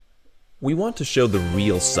We want to show the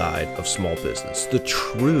real side of small business, the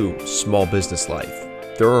true small business life.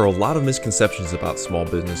 There are a lot of misconceptions about small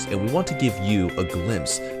business, and we want to give you a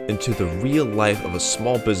glimpse into the real life of a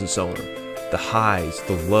small business owner. The highs,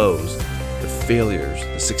 the lows, the failures,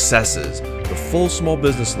 the successes, the full small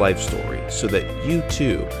business life story, so that you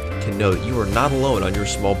too can know that you are not alone on your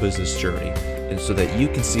small business journey, and so that you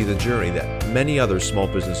can see the journey that many other small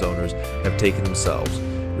business owners have taken themselves.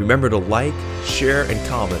 Remember to like, share, and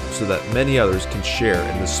comment so that many others can share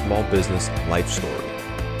in this small business life story.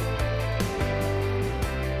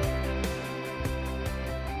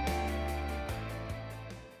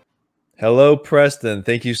 Hello, Preston.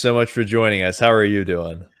 Thank you so much for joining us. How are you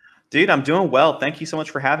doing? Dude, I'm doing well. Thank you so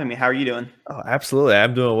much for having me. How are you doing? Oh, absolutely.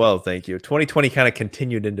 I'm doing well. Thank you. 2020 kind of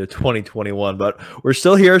continued into 2021, but we're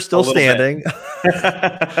still here, A still little bit. standing.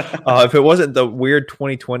 If it wasn't the weird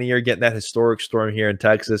 2020 year, getting that historic storm here in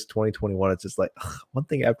Texas, 2021, it's just like one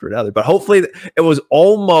thing after another. But hopefully it was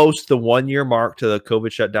almost the 1 year mark to the COVID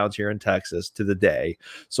shutdowns here in Texas to the day.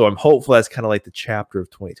 So I'm hopeful that's kind of like the chapter of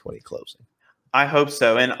 2020 closing. I hope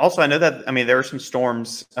so. And also, I know that, there were some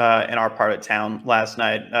storms in our part of town last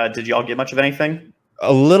night. Did y'all get much of anything?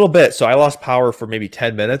 A little bit. So I lost power for maybe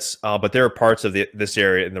 10 minutes, but there are parts of this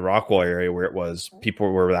area in the Rockwell area where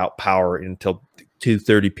people were without power until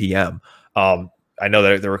 2:30 p.m. I know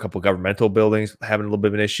that there were a couple of governmental buildings having a little bit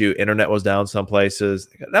of an issue. Internet was down some places.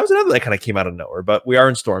 That was another that kind of came out of nowhere, but we are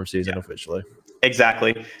in storm season officially.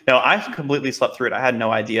 Exactly. No, I completely slept through it. I had no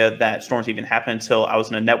idea that storms even happened until I was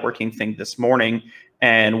in a networking thing this morning.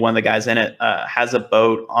 And one of the guys in it has a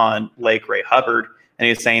boat on Lake Ray Hubbard. And he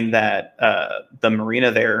was saying that the marina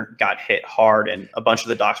there got hit hard and a bunch of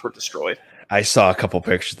the docks were destroyed. I saw a couple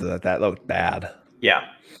pictures of that. That looked bad. Yeah.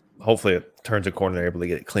 Hopefully it turns a corner. They're able to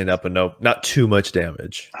get it cleaned up and not too much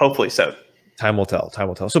damage. Hopefully so. Time will tell. Time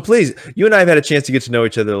will tell. So please, you and I have had a chance to get to know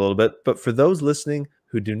each other a little bit. But for those listening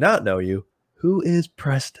who do not know you, who is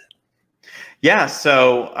Preston? Yeah,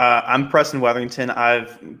 so I'm Preston Weatherington.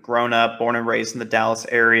 I've grown up, born and raised in the Dallas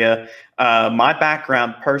area. My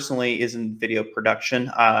background personally is in video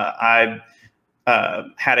production. I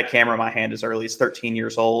had a camera in my hand as early as 13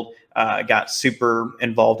 years old. Got super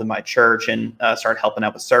involved in my church and started helping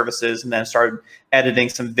out with services, and then started editing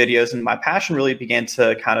some videos. And my passion really began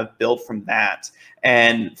to kind of build from that.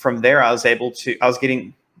 And from there, I was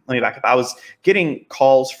getting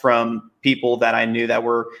calls from people that I knew that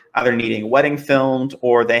were either needing a wedding filmed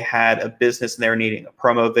or they had a business and they were needing a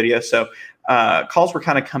promo video. So calls were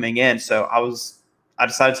kind of coming in. So I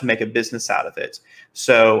decided to make a business out of it.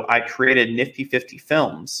 So I created Nifty 50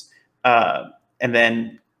 Films. And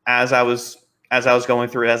then as I was going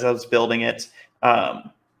through it, as I was building it,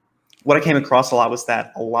 what I came across a lot was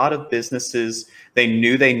that a lot of businesses, they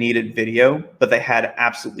knew they needed video, but they had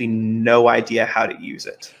absolutely no idea how to use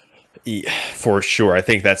it. Yeah, for sure. I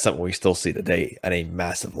think that's something we still see today at a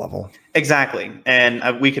massive level. Exactly.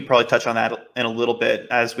 And we could probably touch on that in a little bit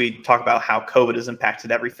as we talk about how COVID has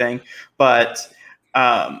impacted everything. But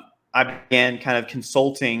I began kind of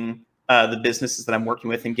consulting the businesses that I'm working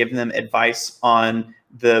with and giving them advice on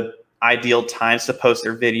the ideal times to post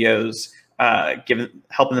their videos,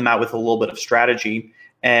 helping them out with a little bit of strategy.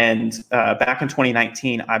 And back in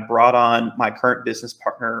 2019, I brought on my current business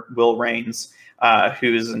partner, Will Rains,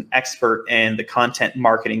 who's an expert in the content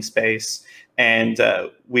marketing space. And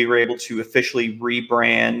we were able to officially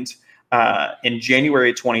rebrand in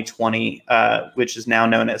January 2020, which is now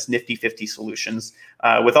known as Nifty 50 Solutions.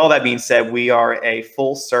 With all that being said, we are a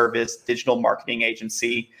full service digital marketing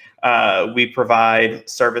agency. We provide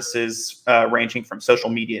services ranging from social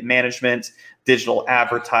media management, digital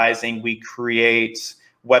advertising. We create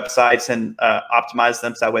websites and optimize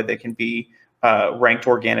them so that way they can be ranked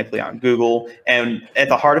organically on Google. And at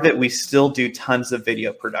the heart of it, we still do tons of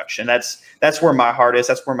video production. That's where my heart is.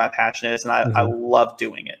 That's where my passion is. And I love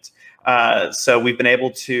doing it. So we've been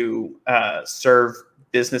able to serve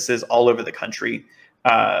businesses all over the country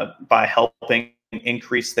by helping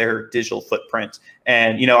increase their digital footprint.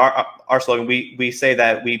 And, our slogan, we say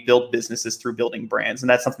that we build businesses through building brands. And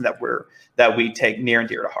that's something that we take near and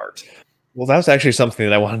dear to heart. Well, that was actually something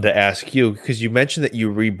that I wanted to ask you, because you mentioned that you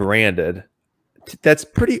rebranded. That's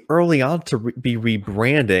pretty early on to be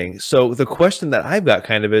rebranding. So the question that I've got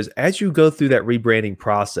kind of is, as you go through that rebranding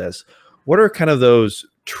process, what are kind of those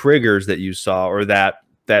triggers that you saw, or that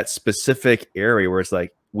specific area where it's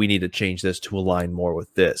like, we need to change this to align more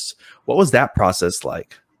with this? What was that process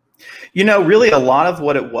like? Really a lot of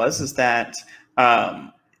what it was is that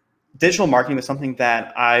digital marketing was something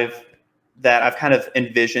that I've kind of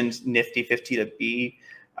envisioned Nifty 50 to be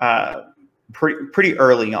pretty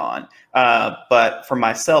early on. But for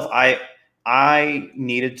myself, I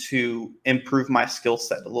needed to improve my skill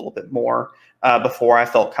set a little bit more before I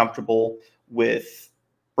felt comfortable with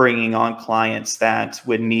bringing on clients that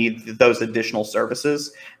would need those additional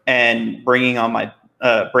services. And bringing on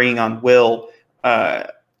Will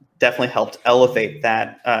definitely helped elevate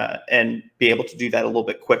that and be able to do that a little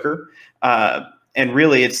bit quicker. And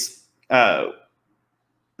really, it's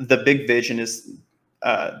the big vision is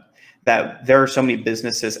that there are so many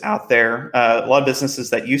businesses out there, a lot of businesses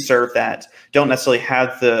that you serve that don't necessarily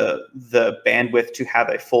have the bandwidth to have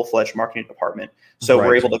a full-fledged marketing department. So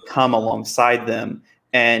we're able to come alongside them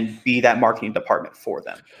and be that marketing department for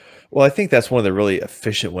them. Well, I think that's one of the really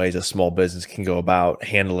efficient ways a small business can go about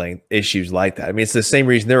handling issues like that. I mean, it's the same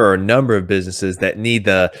reason there are a number of businesses that need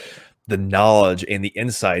the knowledge and the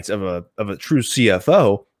insights of a true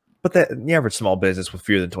CFO, but that the average small business with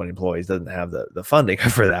fewer than 20 employees doesn't have the funding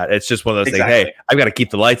for that. It's just one of those things. Hey, I've got to keep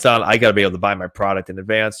the lights on. I got to be able to buy my product in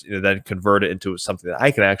advance, then convert it into something that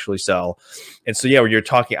I can actually sell. And so, yeah, when you're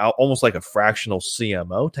talking almost like a fractional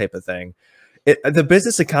CMO type of thing, the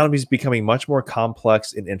business economy is becoming much more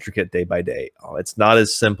complex and intricate day by day. It's not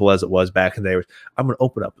as simple as it was back in the day. I'm going to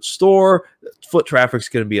open up a store, foot traffic's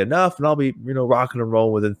going to be enough, and I'll be rocking and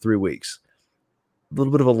rolling within 3 weeks. A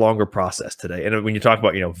little bit of a longer process today. And when you talk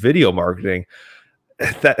about video marketing,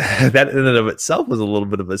 that in and of itself was a little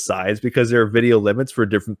bit of a science because there are video limits for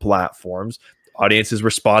different platforms. Audiences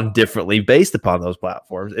respond differently based upon those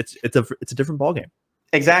platforms. It's a different ballgame.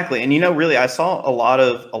 Exactly. And really, I saw a lot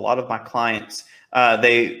of my clients,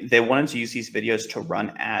 they wanted to use these videos to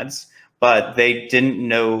run ads, but they didn't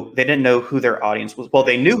know who their audience was. Well,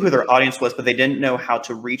 they knew who their audience was, but they didn't know how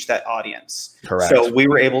to reach that audience. Correct. So we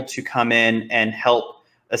were able to come in and help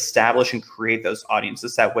establish and create those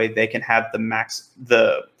audiences. That way they can have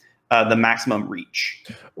the maximum reach.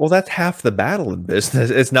 Well, that's half the battle in business.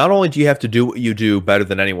 It's not only do you have to do what you do better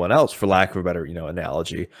than anyone else, for lack of a better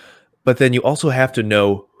analogy, but then you also have to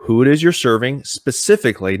know who it is you're serving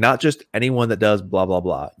specifically, not just anyone that does blah, blah,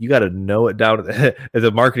 blah. You got to know it down. As a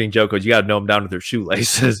marketing joke goes, you got to know them down to their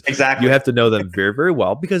shoelaces. Exactly. You have to know them very, very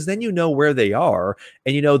well, because then you know where they are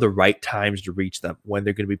and you know the right times to reach them, when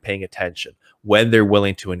they're going to be paying attention, when they're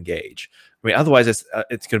willing to engage. I mean, otherwise it's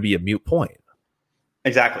going to be a moot point.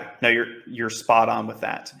 Exactly. No, you're spot on with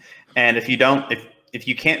that. And if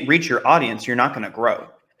you can't reach your audience, you're not going to grow.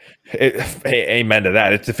 Amen to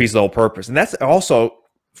that. It defeats the whole purpose. And that's also,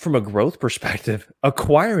 from a growth perspective,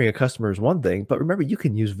 acquiring a customer is one thing, but remember, you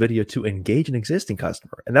can use video to engage an existing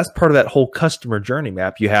customer. And that's part of that whole customer journey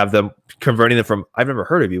map. You have them converting them from, I've never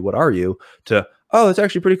heard of you, what are you, to, oh, that's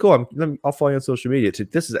actually pretty cool. I'll follow you on social media, to,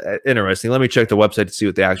 this is interesting. Let me check the website to see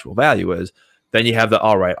what the actual value is. Then you have the,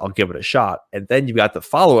 all right, I'll give it a shot. And then you've got the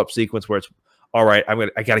follow-up sequence where it's, all right,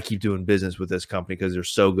 I got to keep doing business with this company because they're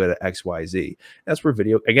so good at X, Y, Z. That's where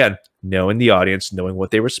video, again, knowing the audience, knowing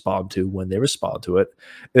what they respond to, when they respond to it.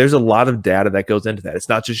 There's a lot of data that goes into that. It's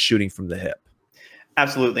not just shooting from the hip.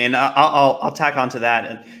 Absolutely. And I'll tack on to that.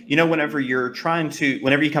 And, whenever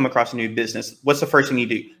you come across a new business, what's the first thing you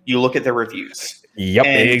do? You look at their reviews. Yep,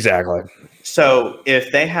 exactly. So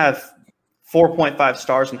if they have 4.5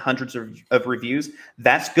 stars and hundreds of reviews,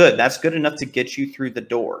 that's good. That's good enough to get you through the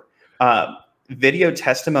door. Video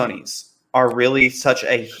testimonies are really such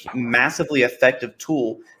a massively effective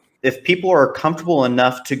tool. If people are comfortable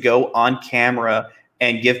enough to go on camera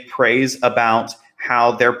and give praise about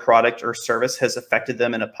how their product or service has affected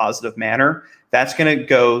them in a positive manner, that's going to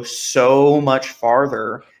go so much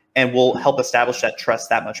farther and will help establish that trust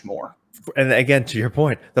that much more. And again, to your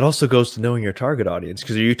point, that also goes to knowing your target audience,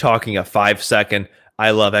 because are you talking a 5-second,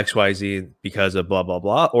 I love XYZ because of blah, blah,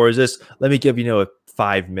 blah, or is this, let me give a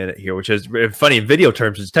 5-minute here, which is funny in video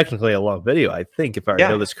terms. It's technically a long video, I think, if I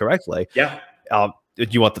know this correctly. Yeah. Do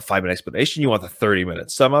you want the 5-minute explanation? You want the 30-minute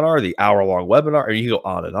seminar, the hour-long webinar, or you go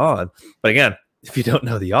on and on. But again, if you don't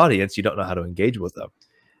know the audience, you don't know how to engage with them.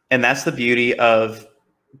 And that's the beauty of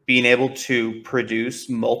being able to produce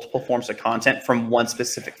multiple forms of content from one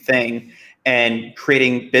specific thing and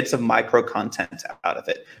creating bits of micro content out of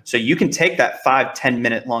it. So you can take that 5-10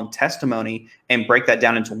 minute long testimony and break that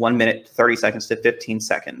down into 1 minute, 30 seconds to 15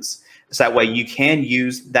 seconds. So that way you can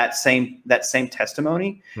use that same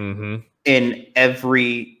testimony in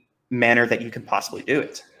every manner that you can possibly do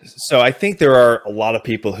it. So I think there are a lot of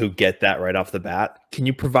people who get that right off the bat. Can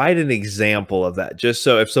you provide an example of that? Just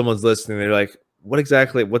so if someone's listening, they're like, what does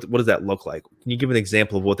that look like? Can you give an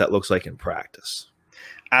example of what that looks like in practice?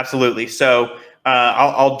 Absolutely. So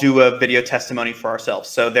I'll do a video testimony for ourselves.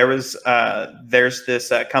 So there's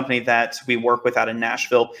this company that we work with out in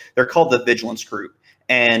Nashville. They're called the Vigilance Group.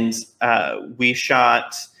 And we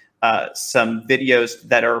shot some videos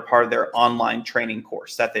that are part of their online training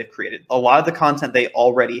course that they've created. A lot of the content they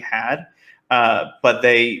already had, but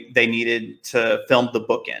they needed to film the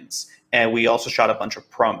bookends. And we also shot a bunch of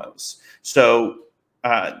promos. So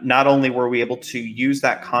not only were we able to use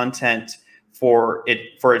that content for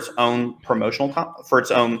its own promotions,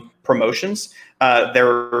 there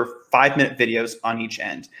were 5-minute videos on each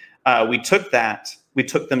end. We took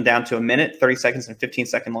them down to 1 minute, 30 seconds, and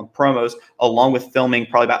 15-second long promos, along with filming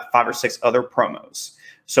probably about 5 or 6 other promos.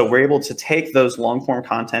 So we're able to take those long form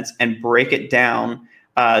contents and break it down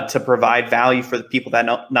to provide value for the people that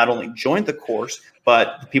not only joined the course,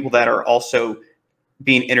 but the people that are also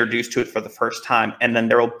being introduced to it for the first time. And then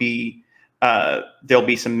there'll be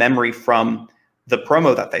some memory from the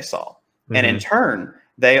promo that they saw. Mm-hmm. And in turn,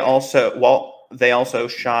 they also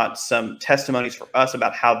shot some testimonies for us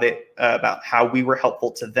about how we were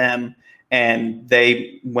helpful to them. And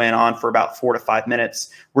they went on for about 4 to 5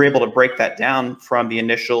 minutes. We're able to break that down from the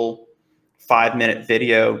initial 5-minute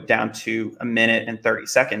video down to 1 minute and 30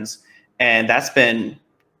 seconds. And that's been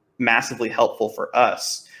massively helpful for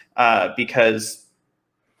us because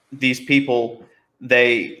these people,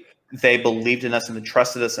 they believed in us and they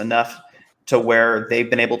trusted us enough to where they've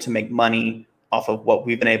been able to make money off of what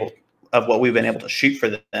we've been able to shoot for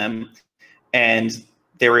them, and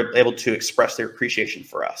they were able to express their appreciation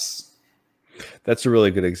for us. That's a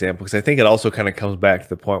really good example, because I think it also kind of comes back to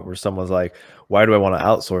the point where someone's like, why do I want to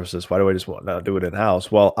outsource this? Why do I just want to do it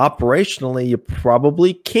in-house? Well, operationally, you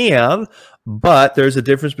probably can, but there's a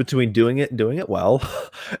difference between doing it and doing it well,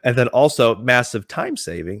 and then also massive time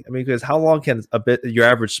saving. I mean, because how long can your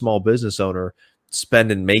average small business owner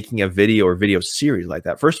spend in making a video or video series like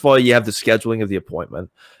that? First of all, you have the scheduling of the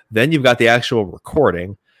appointment. Then you've got the actual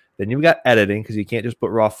recording. Then you've got editing, because you can't just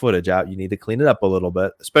put raw footage out. You need to clean it up a little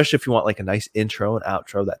bit, especially if you want like a nice intro and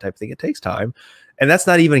outro, that type of thing. It takes time. And that's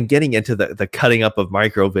not even getting into the cutting up of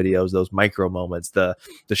micro videos, those micro moments, the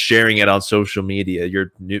sharing it on social media,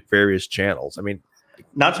 your various channels. I mean,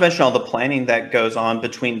 not to mention all the planning that goes on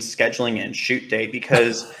between scheduling and shoot date,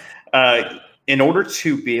 because in order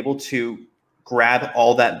to be able to grab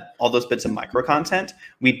all those bits of micro content,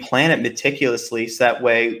 we plan it meticulously so that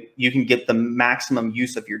way you can get the maximum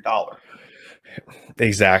use of your dollar.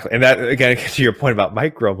 Exactly. And that, again, to your point about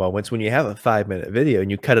micro moments, when you have a 5-minute video and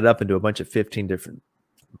you cut it up into a bunch of 15 different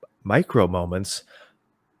micro moments,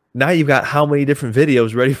 now you've got how many different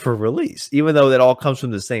videos ready for release? Even though that all comes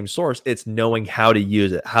from the same source, it's knowing how to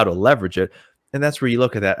use it, how to leverage it. And that's where you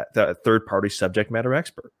look at that third-party subject matter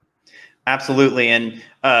expert. Absolutely. And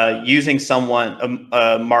using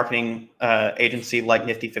a marketing agency like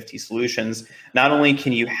Nifty 50 Solutions, not only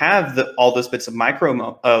can you have all those bits of micro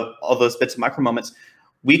moments,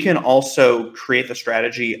 we can also create the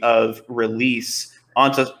strategy of release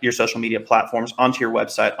onto your social media platforms, onto your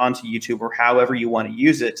website, onto YouTube, or however you want to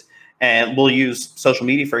use it. And we'll use social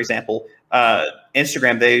media, for example.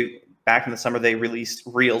 Instagram, back in the summer, they released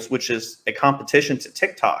Reels, which is a competition to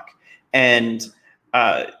TikTok. And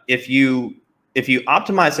if you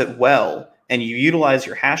optimize it well and you utilize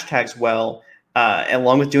your hashtags well,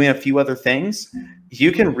 along with doing a few other things,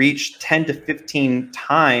 you can reach 10 to 15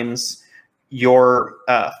 times your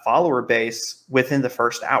follower base within the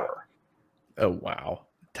first hour. Oh, wow.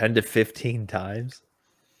 10 to 15 times?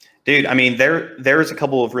 Dude, I mean, there's a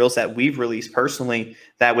couple of reels that we've released personally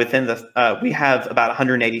that within we have about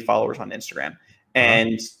 180 followers on Instagram.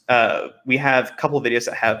 And we have a couple of videos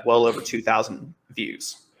that have well over 2,000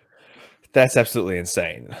 views. That's absolutely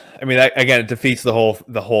insane. I mean, again, it defeats the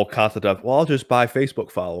whole concept of, well, I'll just buy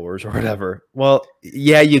Facebook followers or whatever. Well,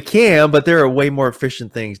 yeah, you can, but there are way more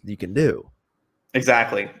efficient things you can do.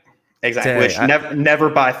 Exactly. Which never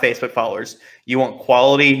buy Facebook followers. You want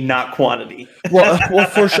quality, not quantity. well,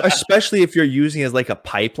 for sure, especially if you're using it as like a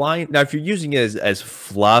pipeline. Now, if you're using it as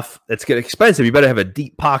fluff, it's getting expensive. You better have a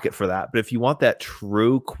deep pocket for that. But if you want that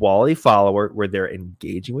true quality follower where they're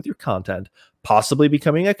engaging with your content, possibly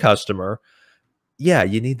becoming a customer, yeah,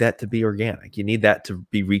 you need that to be organic. You need that to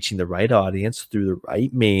be reaching the right audience through the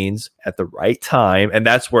right means at the right time. And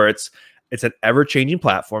that's where it's an ever-changing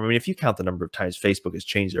platform. I mean, if you count the number of times Facebook has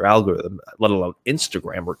changed their algorithm, let alone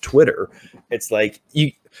Instagram or Twitter, it's like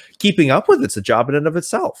keeping up with it's a job in and of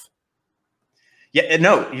itself. Yeah,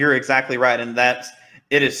 no, you're exactly right. And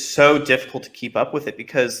it is so difficult to keep up with it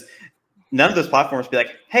because none of those platforms be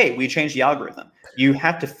like, hey, we changed the algorithm. You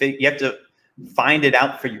have to find it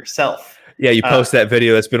out for yourself. Yeah, you post that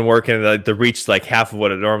video that's been working, the reach like half of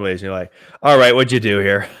what it normally is. And you're like, all right, what'd you do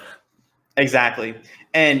here? Exactly.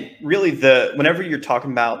 And really, whenever you're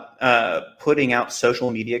talking about putting out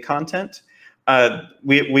social media content,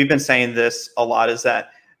 we've been saying this a lot, is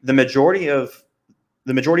that the majority of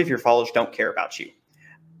the majority of your followers don't care about you.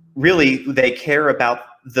 Really, they care about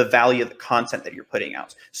the value of the content that you're putting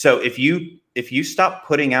out. So if you stop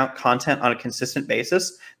putting out content on a consistent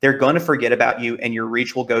basis, they're going to forget about you and your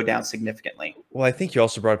reach will go down significantly. Well, I think you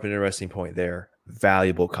also brought up an interesting point there.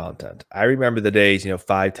 Valuable content. I remember the days,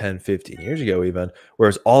 5, 10, 15 years ago even, where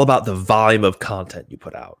it's all about the volume of content you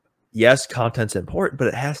put out. Yes, content's important, but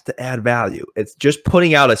it has to add value. It's just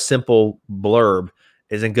putting out a simple blurb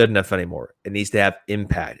isn't good enough anymore. It needs to have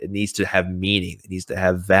impact. It needs to have meaning. It needs to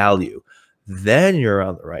have value. Then you're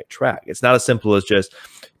on the right track. It's not as simple as just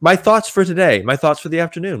my thoughts for today, my thoughts for the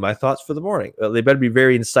afternoon, my thoughts for the morning. They better be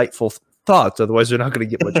very insightful thoughts. Otherwise, they're not going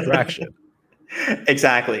to get much traction.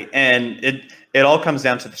 Exactly. And it all comes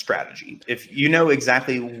down to the strategy. If you know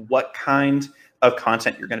exactly what kind of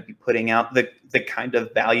content you're going to be putting out, the kind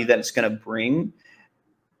of value that it's going to bring,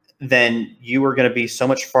 then you are going to be so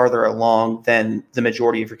much farther along than the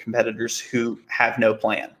majority of your competitors who have no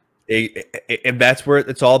plan. And that's where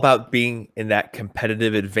it's all about being in that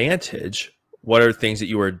competitive advantage. What are things that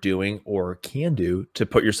you are doing or can do to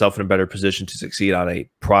put yourself in a better position to succeed on a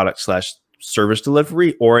product / service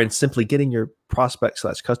delivery, or in simply getting your prospect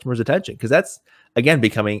 / customers' attention? Because that's, again,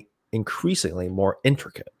 becoming increasingly more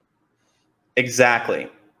intricate. Exactly.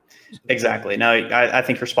 No, I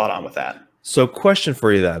think you're spot on with that. So question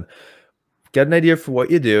for you then. Get an idea for what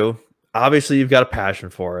you do. Obviously, you've got a passion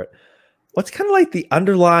for it. What's kind of like the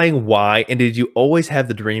underlying why? And did you always have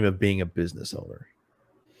the dream of being a business owner?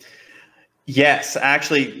 Yes,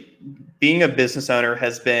 actually, being a business owner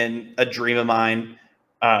has been a dream of mine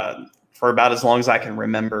for about as long as I can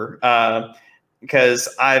remember. Because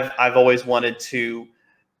I've always wanted to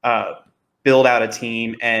build out a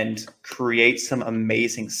team and create some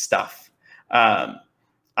amazing stuff.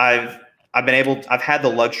 I've had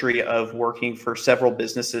the luxury of working for several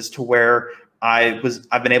businesses to where I've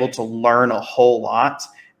been able to learn a whole lot,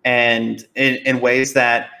 and in ways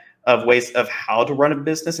of how to run a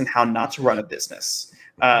business and how not to run a business,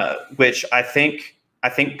 which I think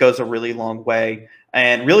goes a really long way.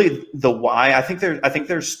 And really, the why, I think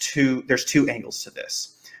there's two angles to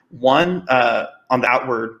this. One, on the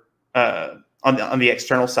outward, on the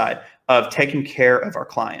external side of taking care of our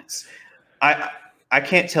clients. I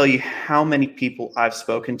can't tell you how many people I've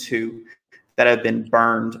spoken to that have been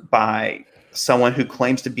burned by someone who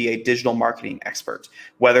claims to be a digital marketing expert,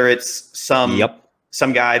 whether it's some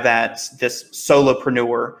guy that's this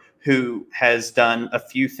solopreneur who has done a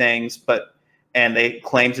few things, and they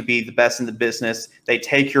claim to be the best in the business. They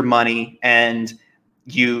take your money and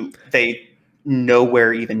they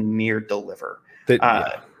nowhere even near deliver.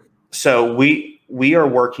 So we are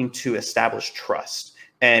working to establish trust,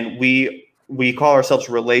 and we call ourselves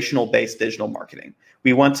relational-based digital marketing.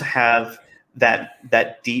 We want to have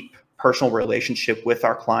that deep personal relationship with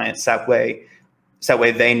our clients. That way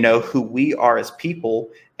they know who we are as people,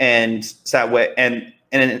 and that way, and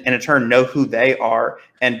in turn know who they are,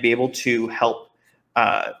 and be able to help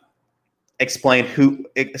explain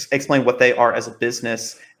what they are as a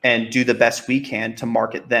business, and do the best we can to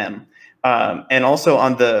market them. And also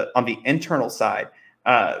on the internal side,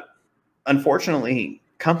 unfortunately,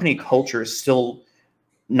 company culture is still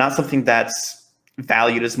not something that's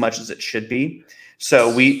valued as much as it should be.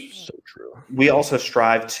 So we also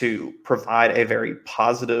strive to provide a very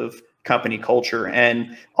positive company culture.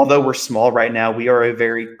 And although we're small right now, we are a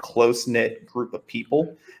very close-knit group of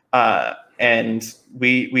people. And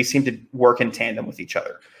we seem to work in tandem with each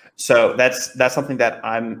other. So that's something that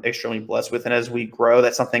I'm extremely blessed with. And as we grow,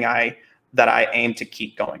 that's something that I aim to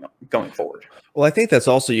keep going forward. Well, I think that's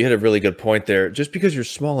also, you hit a really good point there. Just because you're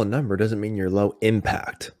small in number doesn't mean you're low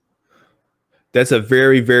impact. That's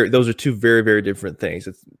those are two very, very different things.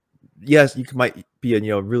 Yes, you might be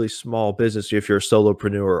a really small business if you're a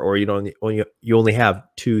solopreneur, or you only have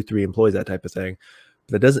 2-3 employees, that type of thing.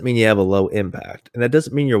 But that doesn't mean you have a low impact, and that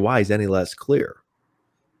doesn't mean your why is any less clear.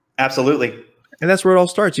 Absolutely. And that's where it all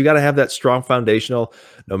starts. You got to have that strong foundational,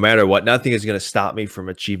 no matter what. Nothing is going to stop me from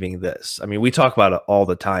achieving this. I mean, we talk about it all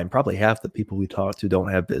the time. Probably half the people we talk to don't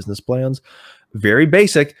have business plans. Very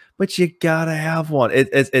basic, but you got to have one.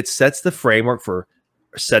 It sets the framework for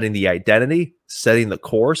setting the identity, setting the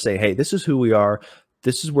core, say, hey, this is who we are.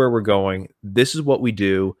 This is where we're going. This is what we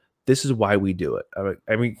do. This is why we do it.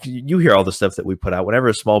 I mean, you hear all the stuff that we put out. Whenever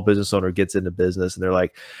a small business owner gets into business and they're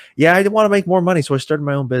like, yeah, I want to make more money, so I started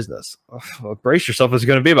my own business. Well, brace yourself. It's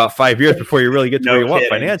going to be about 5 years before you really get to where you want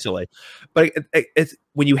financially. But it's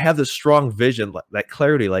when you have this strong vision, that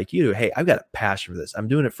clarity like you do, hey, I've got a passion for this. I'm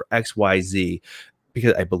doing it for X, Y, Z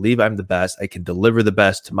because I believe I'm the best. I can deliver the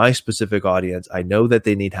best to my specific audience. I know that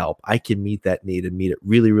they need help. I can meet that need and meet it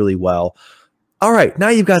really, really well. All right, now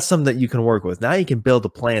you've got something that you can work with. Now you can build a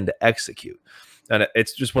plan to execute. And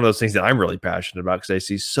it's just one of those things that I'm really passionate about, because I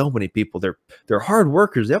see so many people, they're hard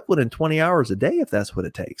workers. They'll put in 20 hours a day if that's what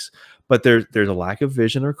it takes. But there's a lack of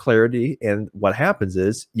vision or clarity. And what happens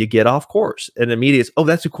is you get off course, and immediately it's, oh,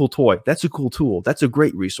 that's a cool toy. That's a cool tool. That's a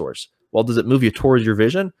great resource. Well, does it move you towards your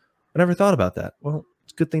vision? I never thought about that. Well,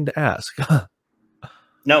 it's a good thing to ask.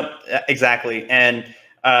 No, exactly. And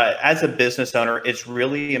as a business owner, it's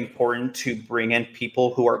really important to bring in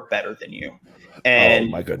people who are better than you. And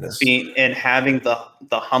oh my goodness. And having the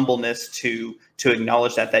humbleness to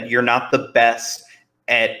acknowledge that you're not the best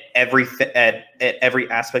at everything, at every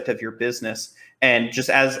aspect of your business. And just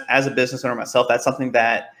as a business owner myself, that's something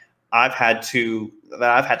that I've had to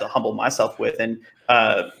humble myself with, and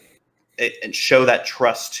show that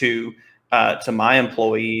trust to my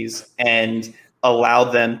employees, and allow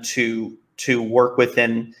them to work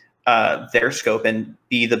within their scope and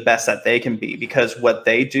be the best that they can be, because what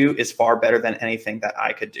they do is far better than anything that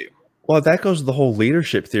I could do. Well, that goes to the whole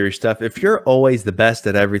leadership theory stuff. If you're always the best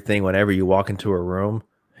at everything whenever you walk into a room,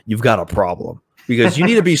 you've got a problem, because you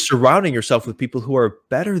need to be surrounding yourself with people who are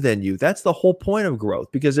better than you. That's the whole point of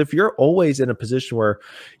growth. Because if you're always in a position where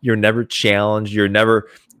you're never challenged, you're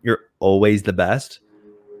always the best.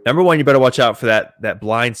 Number one, you better watch out for that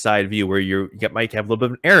blind side view where you might have a little bit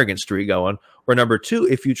of an arrogant streak going. Or number two,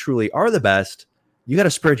 if you truly are the best, you got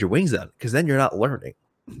to spread your wings then, because then you're not learning.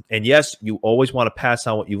 And yes, you always want to pass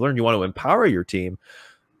on what you learn. You want to empower your team,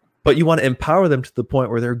 but you want to empower them to the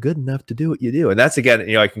point where they're good enough to do what you do. And that's,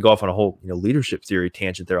 again, I can go off on a whole leadership theory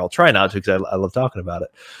tangent there. I'll try not to, because I love talking about it.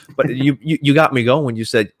 But you got me going when you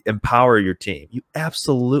said empower your team. You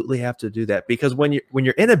absolutely have to do that, because when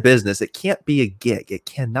you're in a business, it can't be a gig. It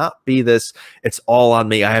cannot be this, it's all on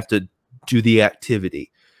me, I have to do the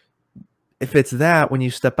activity. If it's that, when you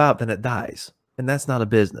step out, then it dies. And that's not a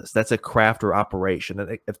business. That's a craft or operation.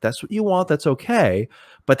 And if that's what you want, that's okay.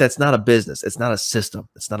 But that's not a business. It's not a system.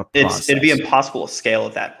 It's not a process. It'd be impossible to scale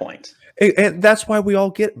at that point. And that's why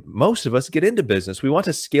most of us get into business. We want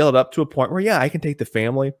to scale it up to a point where, yeah, I can take the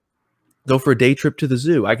family, go for a day trip to the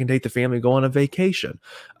zoo. I can take the family, go on a vacation.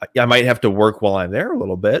 I might have to work while I'm there a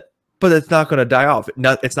little bit, but it's not going to die off.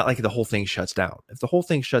 It's not like the whole thing shuts down. If the whole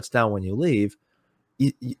thing shuts down when you leave,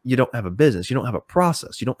 you don't have a business. You don't have a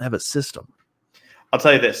process. You don't have a system. I'll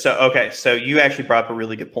tell you this. So you actually brought up a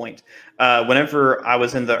really good point. Whenever I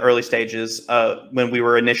was in the early stages, when we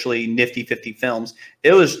were initially Nifty 50 Films,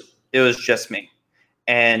 it was just me.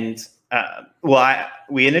 And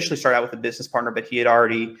we initially started out with a business partner, but he had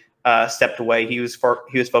already stepped away. He was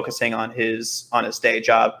focusing on his day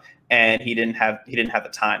job, and he didn't have the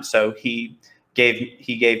time. So he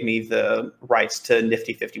gave me the rights to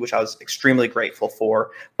Nifty 50, which I was extremely grateful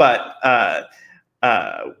for. But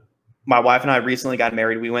my wife and I recently got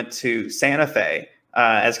married. We went to Santa Fe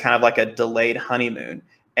as kind of like a delayed honeymoon.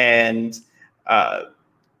 And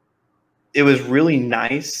it was really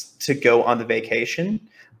nice to go on the vacation,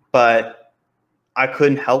 but I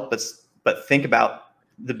couldn't help but think about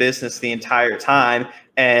the business the entire time.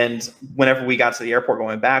 And whenever we got to the airport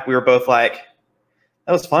going back, we were both like,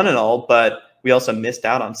 that was fun and all, but we also missed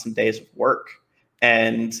out on some days of work.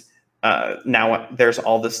 And now there's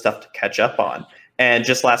all this stuff to catch up on. And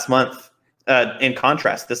just last month, in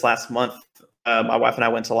contrast, this last month, my wife and I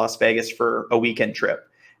went to Las Vegas for a weekend trip,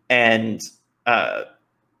 and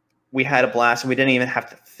we had a blast, and we didn't even have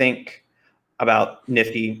to think about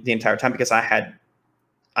Nifty the entire time, because I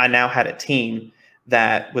now had a team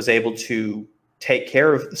that was able to take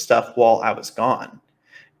care of the stuff while I was gone.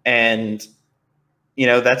 And,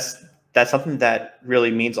 that's something that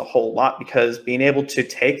really means a whole lot, because being able to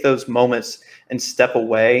take those moments and step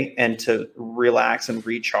away and to relax and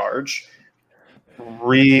recharge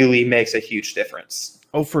really makes a huge difference.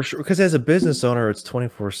 Oh, for sure. Because as a business owner, it's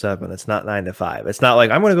 24/7. It's not 9 to 5. It's not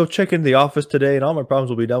like I'm going to go check into the office today and all my problems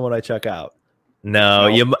will be done when I check out. No,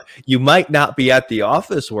 you might not be at the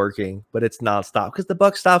office working, but it's nonstop, because the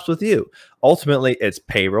buck stops with you. Ultimately, it's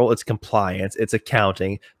payroll, it's compliance, it's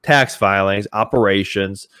accounting, tax filings,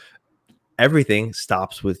 operations. Everything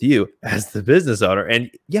stops with you as the business owner. And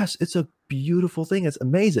yes, it's a beautiful thing. It's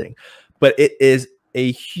amazing, but it is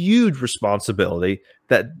a huge responsibility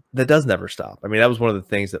that does never stop. I mean, that was one of the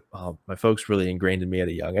things that my folks really ingrained in me at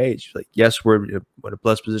a young age. Like, yes, we're in a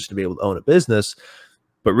blessed position to be able to own a business,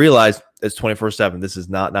 but realize it's 24/7. This is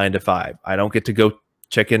not 9 to 5. I don't get to go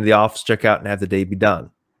check into the office, check out, and have the day be done.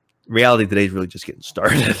 In reality, the day's really just getting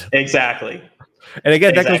started. Exactly. And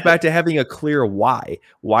again, that goes back to having a clear why.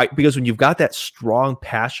 Why? Because when you've got that strong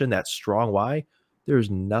passion, that strong why, there's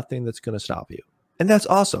nothing that's going to stop you. And that's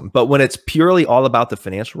awesome. But when it's purely all about the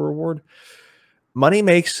financial reward, money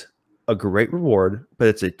makes a great reward, but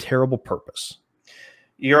it's a terrible purpose.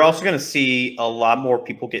 You're also going to see a lot more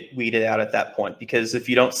people get weeded out at that point, because if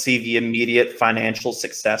you don't see the immediate financial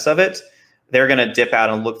success of it, they're going to dip out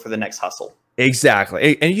and look for the next hustle.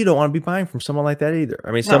 Exactly. And you don't want to be buying from someone like that either.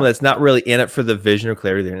 I mean, someone that's not really in it for the vision or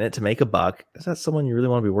clarity. They're in it to make a buck. Is that someone you really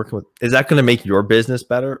want to be working with? Is that going to make your business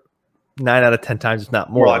better? 9 out of 10 times, if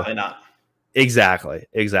not more. More likely not. Exactly.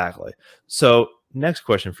 So next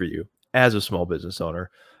question for you as a small business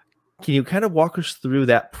owner, can you kind of walk us through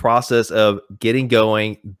that process of getting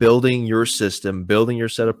going, building your system, building your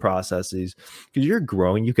set of processes? Because you're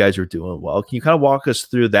growing, you guys are doing well. Can you kind of walk us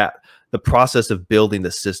through that, the process of building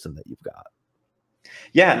the system that you've got?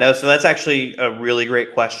 Yeah, no, so that's actually a really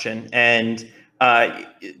great question. And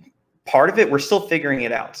part of it, we're still figuring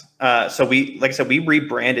it out. So like I said, we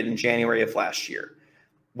rebranded in January of last year.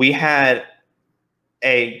 We had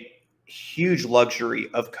a huge luxury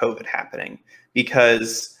of COVID happening,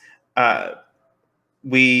 because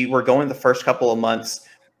we were going the first couple of months,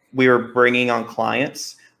 we were bringing on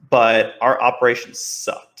clients, but our operations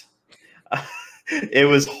sucked. It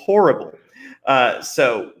was horrible.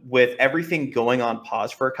 So with everything going on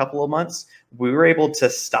pause for a couple of months, we were able to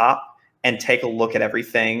stop and take a look at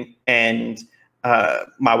everything. And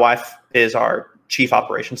my wife is our chief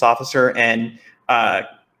operations officer,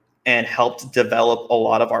 and helped develop a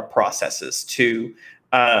lot of our processes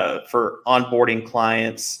for onboarding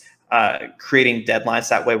clients, creating deadlines.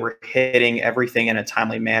 That way we're hitting everything in a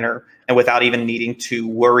timely manner and without even needing to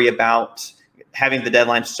worry about having the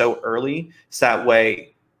deadline so early. So that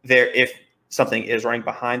way if something is running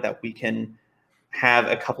behind, that we can have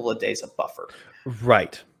a couple of days of buffer.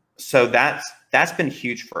 Right. So that's been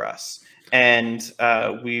huge for us. And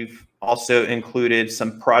we've also included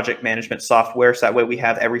some project management software. So that way we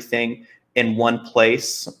have everything in one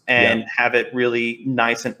place and have it really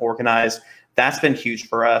nice and organized. That's been huge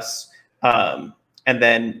for us. And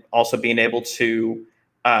then also being able to,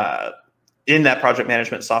 in that project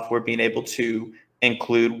management software, being able to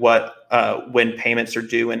include when payments are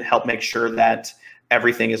due and help make sure that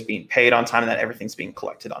everything is being paid on time and that everything's being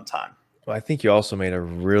collected on time. Well, I think you also made a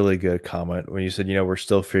really good comment when you said, we're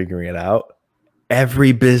still figuring it out.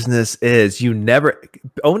 Every business is.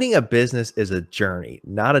 Owning a business is a journey,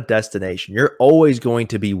 not a destination. You're always going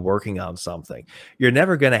to be working on something. You're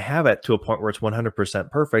never going to have it to a point where it's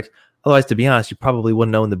 100% perfect. Otherwise, to be honest, you probably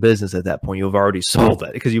wouldn't own the business at that point. You've already sold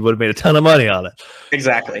it because you would have made a ton of money on it.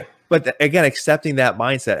 Exactly. But again, accepting that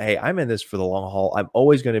mindset, hey, I'm in this for the long haul. I'm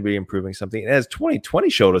always going to be improving something. And as 2020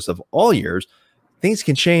 showed us of all years, things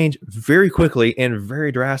can change very quickly and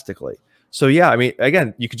very drastically. So yeah, I mean,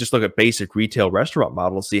 again, you could just look at basic retail restaurant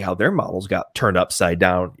models, see how their models got turned upside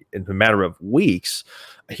down in a matter of weeks.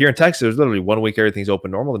 Here in Texas, there's literally 1 week everything's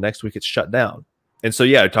open normal, the next week it's shut down. And so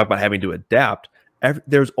yeah, talk about having to adapt.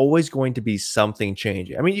 There's always going to be something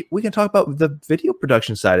changing. I mean, we can talk about the video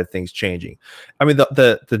production side of things changing. I mean,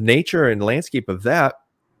 the nature and landscape of that,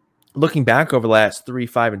 looking back over the last 3,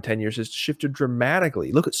 5, and 10 years, has shifted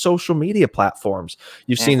dramatically. Look at social media platforms.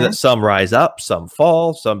 You've seen that some rise up, some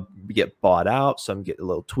fall, some get bought out, some get a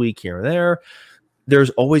little tweak here and there.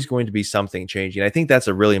 There's always going to be something changing. I think that's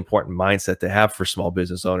a really important mindset to have for small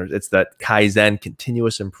business owners. It's that Kaizen,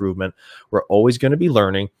 continuous improvement. We're always going to be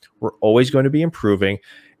learning. We're always going to be improving.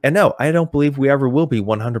 And no, I don't believe we ever will be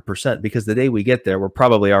 100%, because the day we get there, we're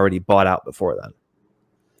probably already bought out before then.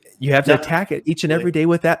 You have to attack it each and every day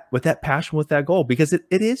with that passion, with that goal, because it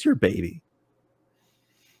is your baby.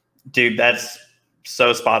 Dude, that's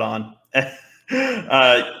so spot on.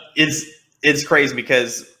 It's crazy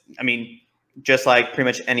because, I mean, just like pretty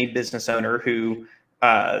much any business owner who's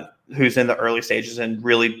in the early stages and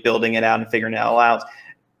really building it out and figuring it all out,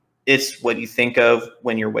 it's what you think of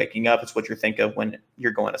when you're waking up. It's what you think of when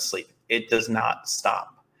you're going to sleep. It does not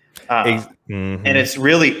stop. And it's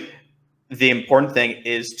really, the important thing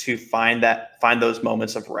is to find those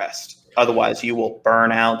moments of rest. Otherwise, you will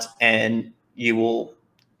burn out and you'll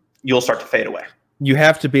start to fade away. You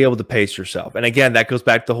have to be able to pace yourself. And again, that goes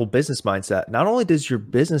back to the whole business mindset. Not only does your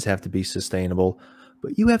business have to be sustainable,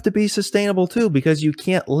 but you have to be sustainable too, because you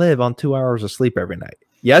can't live on 2 hours of sleep every night.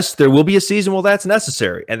 Yes, there will be a season where that's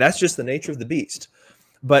necessary, and that's just the nature of the beast.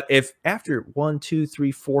 But if after 1, 2,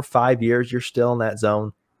 3, 4, 5 years, you're still in that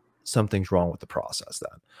zone, something's wrong with the process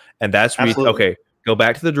then. And that's where okay, go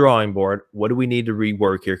back to the drawing board. What do we need to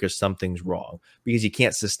rework here? Because something's wrong, because you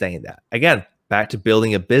can't sustain that. Again, back to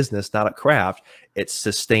building a business, not a craft. It's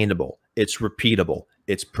sustainable. It's repeatable.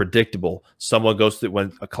 It's predictable. Someone goes through,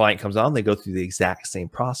 when a client comes on, they go through the exact same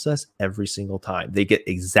process every single time. They get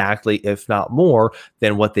exactly, if not more,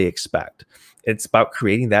 than what they expect. It's about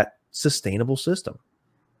creating that sustainable system.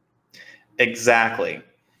 Exactly.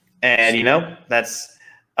 And that's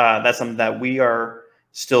something that we are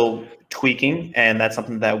still tweaking, and that's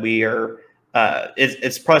something that we are.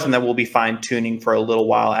 It's probably something that we'll be fine tuning for a little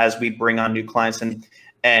while as we bring on new clients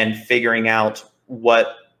and figuring out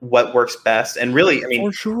what works best. And really, I mean,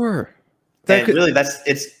 For sure.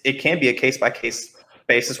 It can be a case by case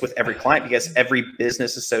basis with every client because every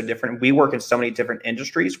business is so different. We work in so many different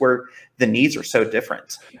industries where the needs are so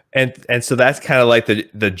different. And so that's kind of like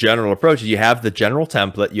the general approach. You have the general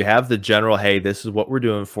template, you have the general, hey, this is what we're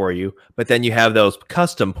doing for you. But then you have those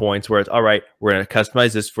custom points where it's, all right, we're going to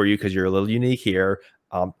customize this for you because you're a little unique here.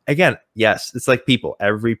 Again, yes, it's like people.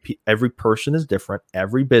 Every person is different.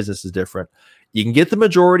 Every business is different. You can get the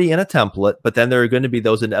majority in a template, but then there are going to be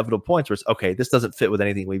those inevitable points where it's, okay, this doesn't fit with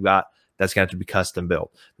anything we've got. That's going to have to be custom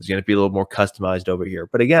built. There's going to be a little more customized over here.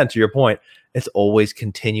 But again, to your point, it's always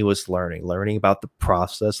continuous learning about the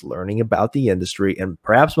process, learning about the industry, and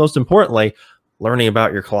perhaps most importantly, learning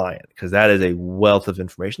about your client, because that is a wealth of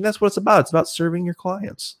information. That's what it's about. It's about serving your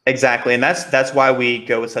clients. Exactly. And that's why we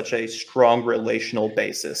go with such a strong relational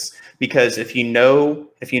basis, because if you know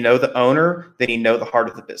the owner, then you know the heart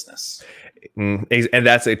of the business. And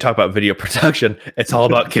that's a talk about video production. It's all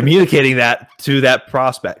about communicating that to that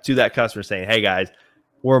prospect, to that customer, saying, hey guys,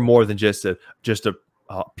 we're more than just a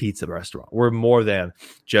pizza restaurant. We're more than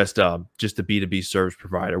just a B2B service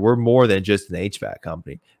provider. We're more than just an HVAC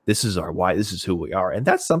company. This is our why. This is who we are. And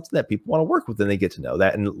that's something that people want to work with, and they get to know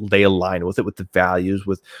that, and they align with it, with the values,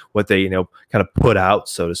 with what they, kind of put out,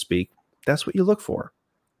 so to speak. That's what you look for.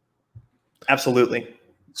 Absolutely.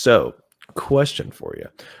 So, question for you.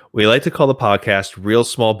 We like to call the podcast Real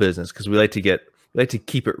Small Business because we like to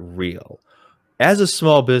keep it real. As a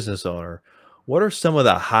small business owner, what are some of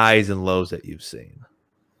the highs and lows that you've seen?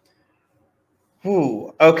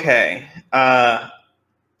 Ooh, okay.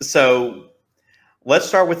 So let's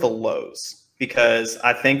start with the lows, because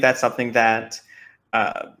I think that's something that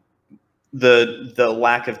the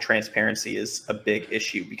lack of transparency is a big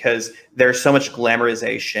issue, because there's so much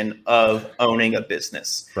glamorization of owning a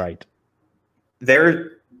business. Right.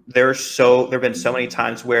 There have been so many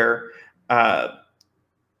times where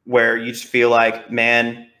you just feel like,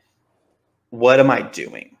 man, what am I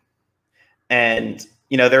doing? And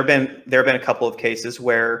there have been a couple of cases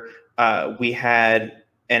where we had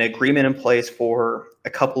an agreement in place for a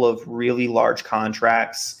couple of really large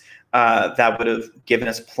contracts that would have given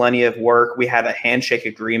us plenty of work. We had a handshake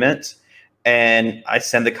agreement, and I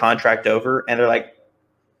send the contract over, and they're like,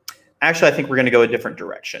 actually, I think we're going to go a different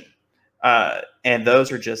direction. And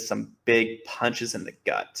those are just some big punches in the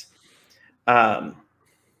gut. But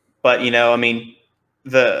I mean,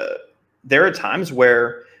 there are times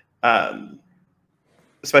where,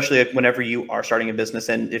 especially whenever you are starting a business,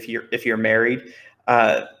 and if you're married,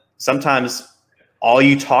 sometimes all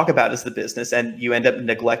you talk about is the business, and you end up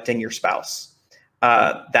neglecting your spouse.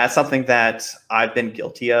 That's something that I've been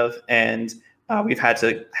guilty of, and we've had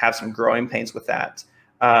to have some growing pains with that.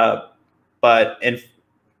 But in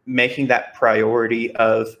making that priority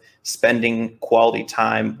of spending quality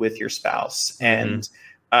time with your spouse and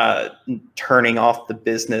turning off the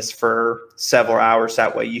business for several hours,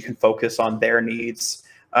 that way you can focus on their needs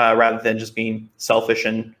rather than just being selfish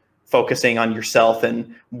and focusing on yourself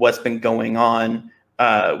and what's been going on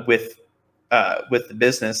with the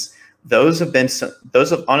business. Those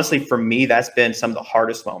have honestly, for me, that's been some of the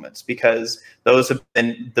hardest moments, because those have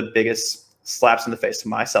been the biggest slaps in the face to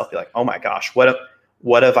myself. Be like, oh my gosh,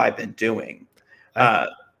 what have I been doing?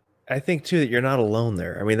 I think too that you're not alone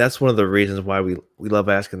there. I mean, that's one of the reasons why we love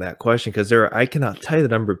asking that question, because I cannot tell you the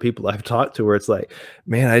number of people I've talked to where it's like,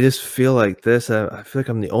 man, I just feel like this. I feel like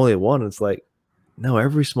I'm the only one. It's like, no,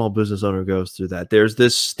 every small business owner goes through that. There's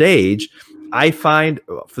this stage. I find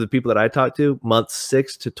for the people that I talk to, months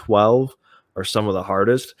 6 to 12 are some of the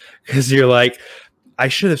hardest, because you're like, I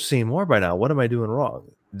should have seen more by now. What am I doing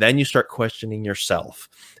wrong? Then you start questioning yourself,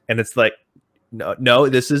 and it's like, no,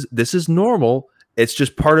 this is normal. It's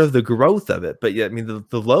just part of the growth of it. But yeah, I mean,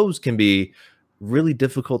 the lows can be really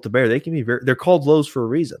difficult to bear. They can be they're called lows for a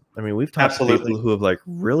reason. I mean, we've talked to people who have like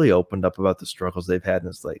really opened up about the struggles they've had, and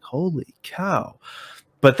it's like, holy cow.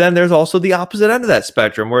 But then there's also the opposite end of that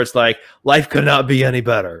spectrum where it's like, life could not be any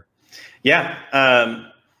better. Yeah.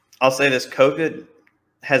 I'll say this, COVID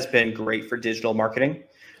has been great for digital marketing.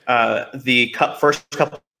 The first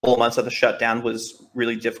couple of months of the shutdown was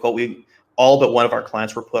really difficult. All but one of our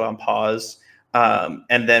clients were put on pause.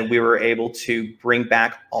 And then we were able to bring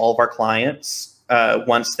back all of our clients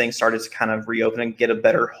once things started to kind of reopen and get a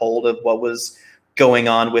better hold of what was going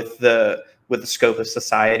on with the scope of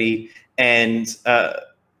society. And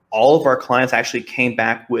all of our clients actually came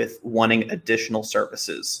back with wanting additional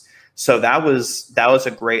services. So that was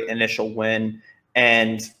a great initial win.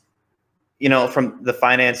 And, from the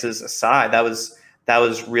finances aside, that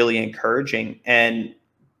was really encouraging. And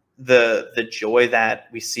the joy that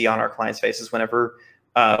we see on our clients' faces whenever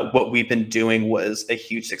what we've been doing was a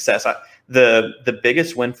huge success. The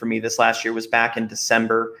biggest win for me this last year was back in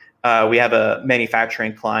December. We have a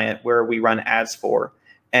manufacturing client where we run ads for,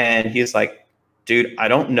 and he's like, dude, I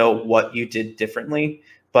don't know what you did differently,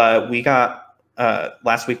 but we got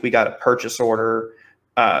last week we got a purchase order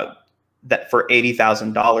that for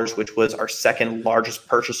 $80,000, which was our second largest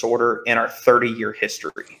purchase order in our 30-year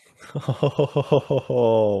history.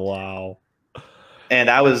 Oh, wow. And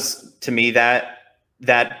that was, to me,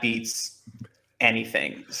 that beats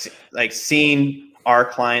anything. Like, seeing our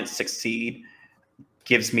clients succeed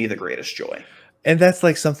gives me the greatest joy. And that's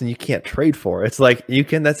like something you can't trade for. It's like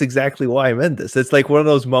that's exactly why I'm in this. It's like one of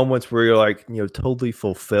those moments where you're like, totally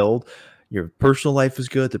fulfilled. Your personal life is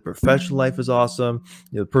good. The professional life is awesome.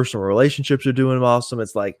 The personal relationships are doing awesome.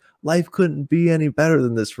 It's like life couldn't be any better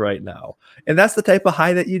than this right now. And that's the type of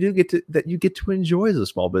high that you get to enjoy as a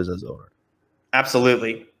small business owner.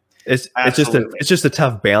 Absolutely. It's just a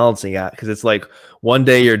tough balancing act, because it's like one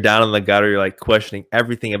day you're down in the gutter, you're like questioning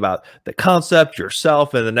everything about the concept,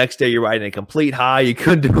 yourself, and the next day you're riding a complete high. You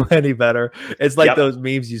couldn't do any better. It's like those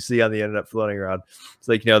memes you see on the internet floating around. It's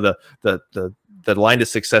like, the line to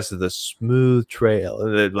success is the smooth trail,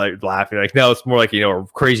 and they're like laughing like, no, it's more like a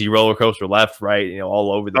crazy roller coaster, left, right,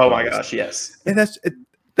 all over the place. Oh my gosh, yes. And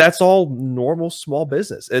that's all normal small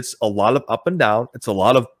business. It's a lot of up and down. It's a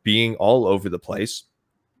lot of being all over the place.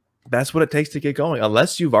 That's what it takes to get going.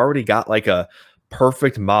 Unless you've already got like a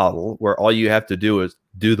perfect model where all you have to do is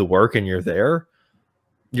do the work and you're there,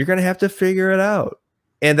 you're going to have to figure it out.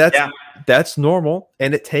 And that's normal,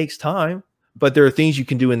 and it takes time, but there are things you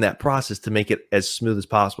can do in that process to make it as smooth as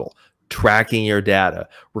possible. Tracking your data,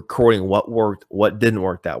 recording what worked, what didn't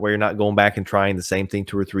work. That way you're not going back and trying the same thing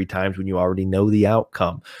 2 or 3 times when you already know the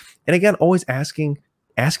outcome. And again, always asking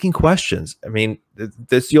questions. I mean,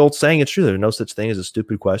 that's the old saying. It's true. There's no such thing as a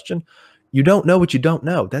stupid question. You don't know what you don't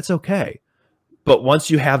know. That's okay. But once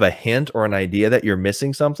you have a hint or an idea that you're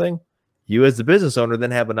missing something, you as the business owner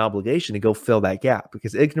then have an obligation to go fill that gap,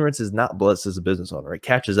 because ignorance is not bliss as a business owner. It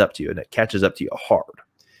catches up to you, and it catches up to you hard.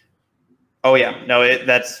 Oh yeah, no,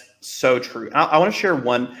 that's so true. I want to share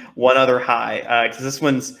one other high, because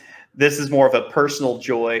this is more of a personal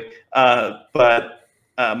joy, but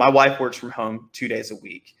my wife works from home 2 days a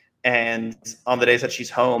week, and on the days that she's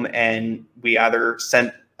home, and we either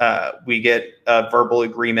we get a verbal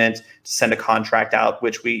agreement to send a contract out,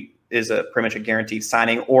 which is pretty much a guaranteed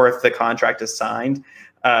signing, or if the contract is signed,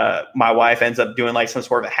 my wife ends up doing like some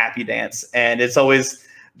sort of a happy dance, and it's always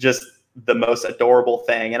just the most adorable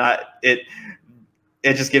thing, and it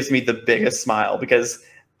just gives me the biggest smile, because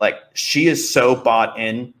like she is so bought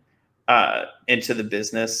into the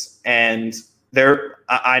business. And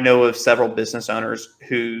I know of several business owners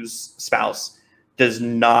whose spouse does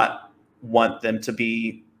not want them to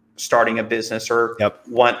be starting a business or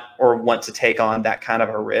want to take on that kind of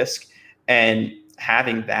a risk. And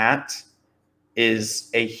having that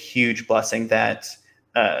is a huge blessing that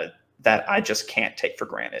I just can't take for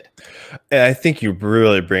granted. And I think you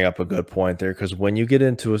really bring up a good point there, because when you get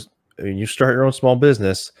into you start your own small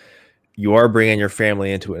business, you are bringing your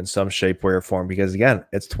family into it in some shape, way, or form, because again,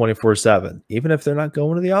 it's 24/7. Even if they're not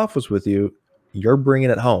going to the office with you, you're bringing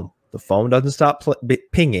it home. The phone doesn't stop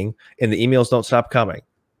pinging, and the emails don't stop coming.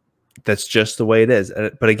 That's just the way it is.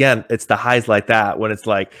 But again, it's the highs like that when it's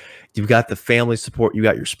like you've got the family support, you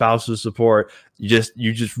got your spouse's support, you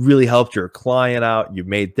just really helped your client out, you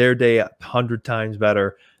made their day 100 times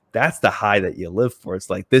better. That's the high that you live for. It's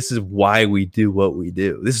like, this is why we do what we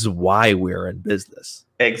do. This is why we're in business.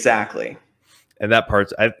 Exactly. And that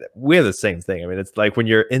part's, we have the same thing. I mean, it's like when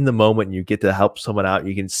you're in the moment and you get to help someone out,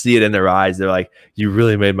 you can see it in their eyes. They're like, you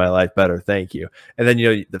really made my life better. Thank you. And then,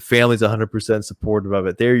 the family's 100% supportive of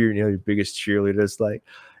it. They're your biggest cheerleaders. Like,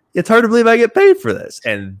 it's hard to believe I get paid for this.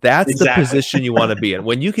 And that's the position you want to be in.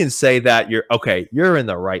 When you can say that, you're in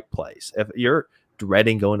the right place. If you're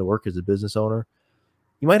dreading going to work as a business owner,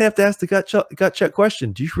 you might have to ask the gut check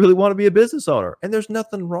question. Do you really want to be a business owner? And there's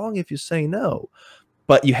nothing wrong if you say no,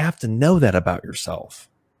 but you have to know that about yourself.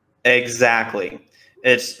 Exactly.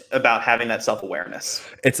 It's about having that self-awareness.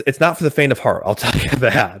 It's not for the faint of heart. I'll tell you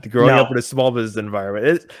that. Growing up in a small business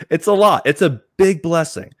environment, it's a lot. It's a big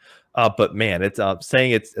blessing. But man, it's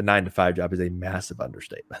saying it's a 9-to-5 job is a massive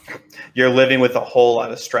understatement. You're living with a whole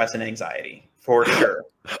lot of stress and anxiety, for sure.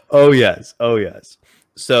 Oh yes.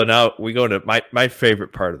 So now we go into my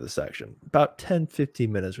favorite part of the section, about 10,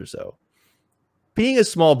 15 minutes or so. Being a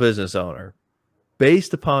small business owner,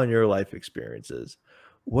 based upon your life experiences,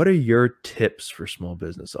 what are your tips for small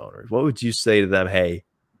business owners? What would you say to them? Hey,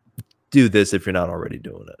 do this if you're not already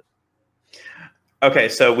doing it. Okay,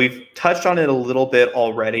 so we've touched on it a little bit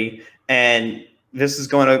already, and this is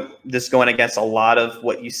going against a lot of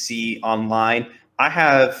what you see online. I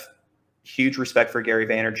have huge respect for Gary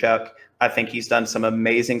Vaynerchuk. I think he's done some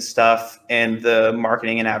amazing stuff in the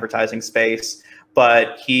marketing and advertising space,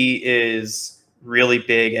 but he is really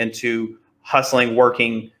big into hustling,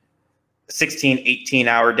 working 16,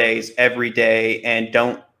 18-hour days every day, and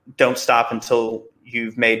don't stop until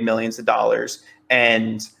you've made millions of dollars,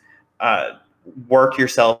 and work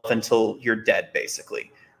yourself until you're dead,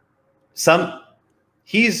 basically.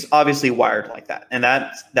 He's obviously wired like that, and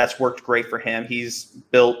that's worked great for him. He's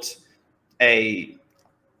built a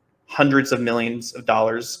hundreds of millions of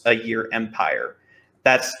dollars a year empire.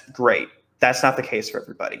 That's great. That's not the case for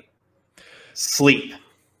everybody. Sleep.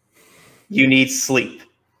 You need sleep.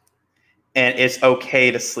 And it's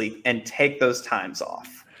okay to sleep and take those times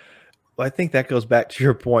off. Well, I think that goes back to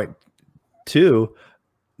your point too.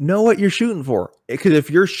 Know what you're shooting for. Because if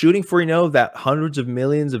you're shooting for, that hundreds of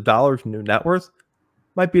millions of dollars in new net worth,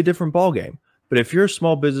 might be a different ballgame. But if you're a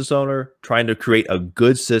small business owner trying to create a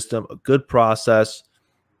good system, a good process,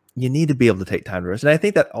 you need to be able to take time to rest. And I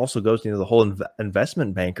think that also goes to the whole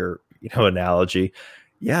investment banker, analogy.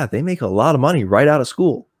 Yeah, they make a lot of money right out of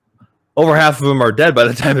school. Over half of them are dead by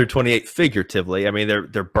the time they're 28, figuratively. I mean,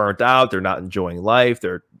 they're burnt out. They're not enjoying life.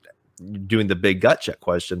 They're doing the big gut check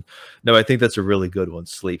question. No, I think that's a really good one.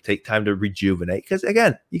 Sleep. Take time to rejuvenate. Because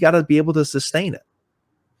again, you got to be able to sustain it.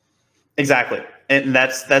 Exactly. And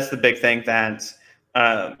that's the big thing that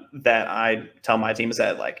I tell my team is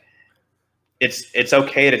that, like, it's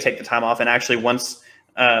okay to take the time off. And actually, once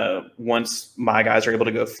my guys are able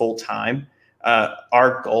to go full time,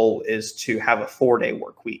 our goal is to have a 4-day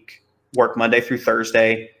work week. Work Monday through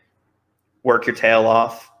Thursday, work your tail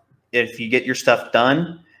off. If you get your stuff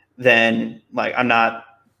done, then I'm not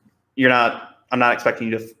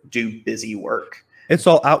expecting you to do busy work. It's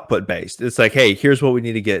all output based. It's like, hey, here's what we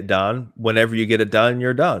need to get done. Whenever you get it done,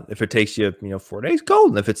 you're done. If it takes you, 4 days,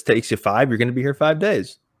 golden. If it takes you 5, you're going to be here 5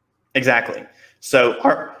 days. Exactly. So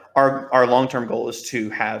our long-term goal is to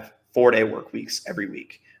have 4-day work weeks every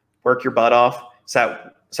week. Work your butt off so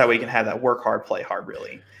we can have that work hard, play hard,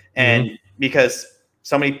 really. And because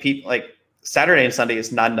so many people, like, Saturday and Sunday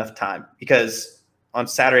is not enough time, because on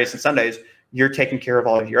Saturdays and Sundays, you're taking care of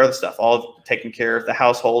all of your other stuff, taking care of the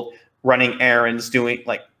household, running errands,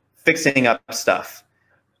 fixing up stuff.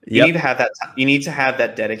 You need to have that. You need to have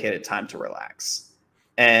that dedicated time to relax.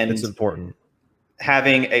 And it's important.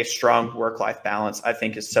 Having a strong work-life balance, I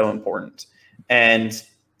think, is so important. And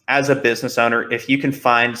as a business owner, if you can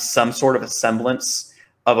find some sort of a semblance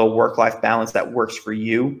of a work-life balance that works for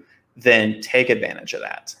you, then take advantage of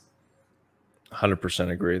that.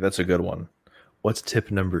 100% agree. That's a good one. What's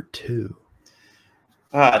tip number 2?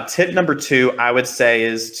 Tip number 2, I would say,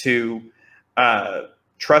 is to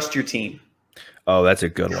trust your team. Oh, that's a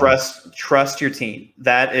good one. Trust your team.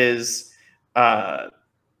 That is,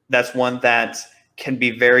 that's one that can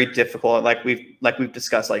be very difficult. Like we've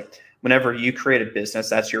discussed, like, whenever you create a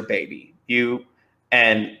business, that's your baby.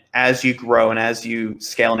 And as you grow and as you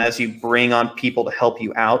scale and as you bring on people to help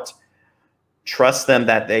you out, trust them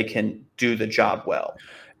that they can do the job well.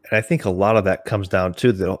 And I think a lot of that comes down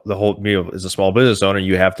to the whole, as a small business owner,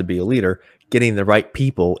 you have to be a leader, getting the right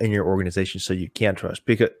people in your organization so you can trust.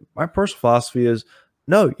 Because my personal philosophy is,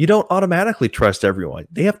 no, you don't automatically trust everyone.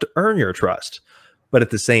 They have to earn your trust. But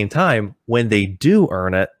at the same time, when they do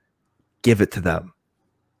earn it, give it to them.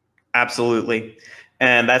 Absolutely.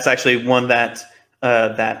 And that's actually one that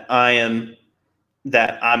I'm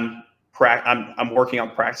working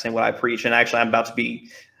on practicing what I preach. And actually, I'm about to be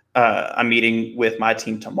I'm meeting with my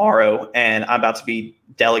team tomorrow, and I'm about to be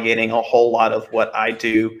delegating a whole lot of what I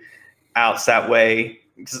do out that way.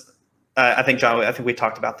 I think, John, we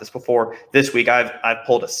talked about this before. This week, I've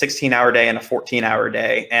pulled a 16-hour day and a 14-hour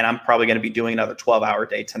day, and I'm probably going to be doing another 12-hour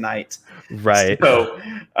day tonight. Right. So,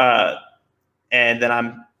 and then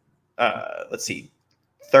I'm, let's see,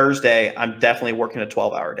 Thursday, I'm definitely working a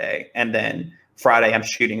 12-hour day, and then Friday, I'm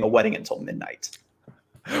shooting a wedding until midnight.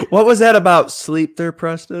 What was that about sleep there,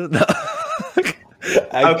 Preston?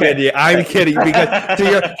 I'm kidding. Because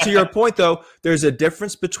to your point, though, there's a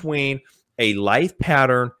difference between a life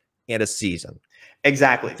pattern and a season.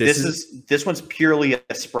 Exactly. This one's purely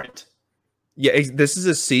a sprint. Yeah, this is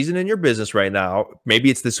a season in your business right now.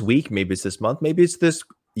 Maybe it's this week, maybe it's this month, maybe it's this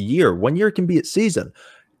year. 1 year can be a season.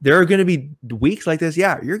 There are going to be weeks like this.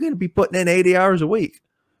 Yeah, you're going to be putting in 80 hours a week.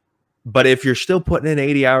 But if you're still putting in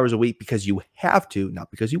 80 hours a week because you have to, not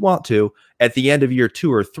because you want to, at the end of year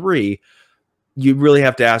 2 or 3, you really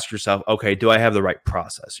have to ask yourself, okay, do I have the right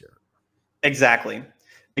process here? Exactly.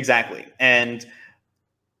 And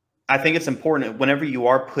I think it's important whenever you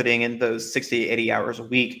are putting in those 60 to 80 hours a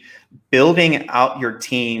week, building out your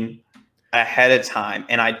team ahead of time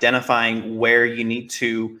and identifying where you need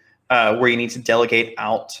to delegate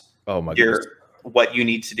out what you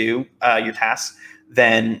need to do, your tasks.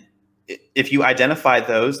 Then if you identify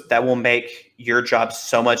those, that will make your job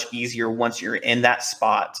so much easier once you're in that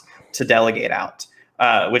spot to delegate out,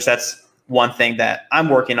 which that's one thing that I'm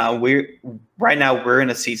working on. Right now we're in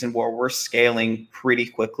a season where we're scaling pretty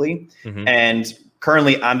quickly. Mm-hmm. And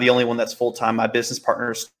currently I'm the only one that's full-time. My business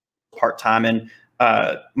partner is part-time, and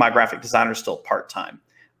my graphic designer is still part-time.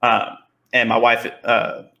 And my wife,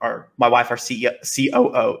 our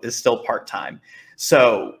COO, is still part-time.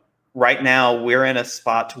 So right now we're in a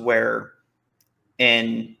spot where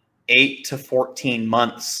in 8 to 14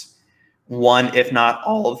 months, one, if not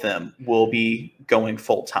all of them, will be going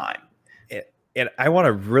full-time. And I want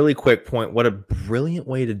to really quick point, what a brilliant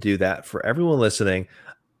way to do that for everyone listening.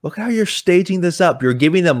 Look how you're staging this up. You're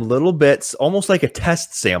giving them little bits, almost like a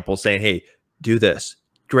test sample, saying, hey, do this.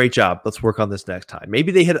 Great job. Let's work on this next time.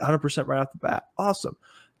 Maybe they hit it 100% right off the bat. Awesome.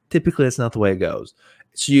 Typically, that's not the way it goes.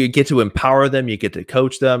 So you get to empower them. You get to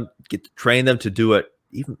coach them, get to train them to do it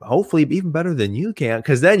hopefully even better than you can,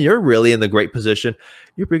 because then you're really in the great position.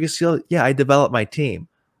 Your biggest skill, yeah, I develop my team.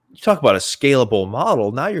 You talk about a scalable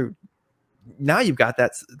model. Now you've got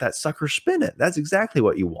that sucker spinning. That's exactly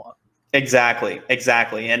what you want. Exactly.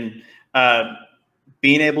 And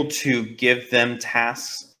being able to give them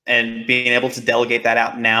tasks and being able to delegate that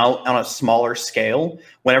out now on a smaller scale,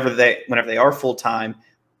 whenever they are full time,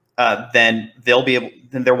 then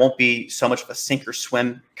there won't be so much of a sink or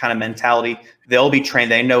swim kind of mentality. They'll be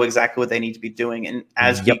trained. They know exactly what they need to be doing. And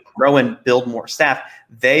as we grow and build more staff,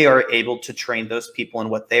 they are able to train those people in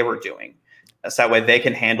what they were doing. So that way they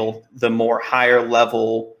can handle the more higher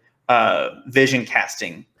level vision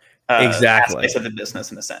casting aspects of the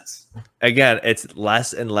business in a sense. Again, it's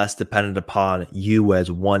less and less dependent upon you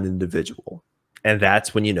as one individual. And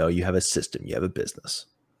that's when you have a system, you have a business.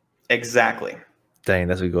 Exactly. Dang,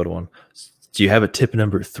 that's a good one. Do you have a tip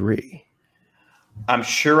number 3? I'm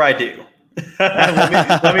sure I do.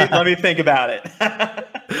 let me think about it.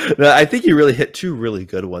 No, I think you really hit 2 really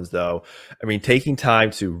good ones, though. I mean, taking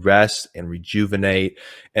time to rest and rejuvenate,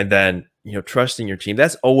 and then trusting your team.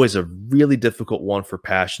 That's always a really difficult one for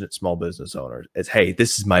passionate small business owners. It's, hey,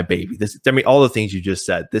 this is my baby. All the things you just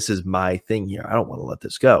said. This is my thing here. I don't want to let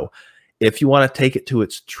this go. If you want to take it to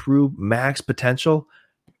its true max potential,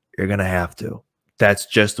 you're gonna have to. That's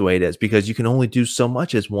just the way it is, because you can only do so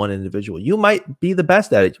much as one individual. You might be the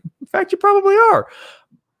best at it. In fact, you probably are.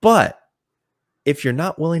 But if you're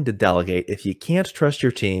not willing to delegate, if you can't trust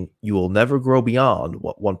your team, you will never grow beyond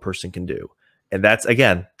what one person can do. And that's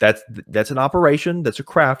an operation, that's a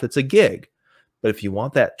craft, it's a gig. But if you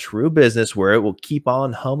want that true business where it will keep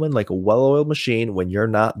on humming like a well-oiled machine when you're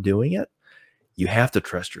not doing it, you have to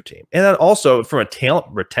trust your team. And then also from a talent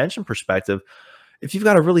retention perspective, if you've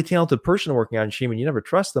got a really talented person working on your team and you never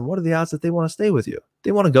trust them, what are the odds that they want to stay with you?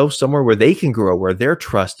 They want to go somewhere where they can grow, where they're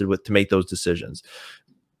trusted to make those decisions.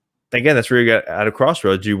 Again, that's where you get at a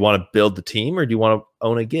crossroads. Do you want to build the team, or do you want to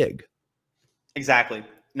own a gig? Exactly.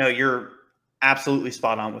 No, you're absolutely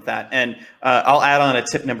spot on with that. And I'll add on a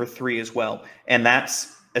tip number 3 as well. And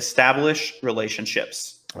that's establish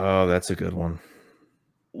relationships. Oh, that's a good one.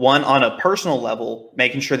 One, on a personal level,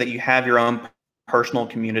 making sure that you have your own personal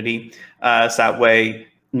community. So that way,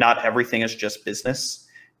 not everything is just business,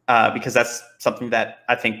 because that's something that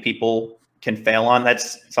I think people can fail on.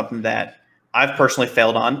 That's something that I've personally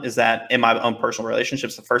failed on, is that in my own personal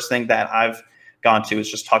relationships, the first thing that I've gone to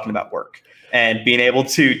is just talking about work, and being able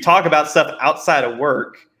to talk about stuff outside of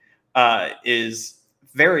work is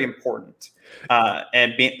very important.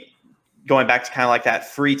 And going back to kind of like that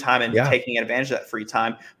free time and taking advantage of that free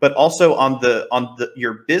time, but also on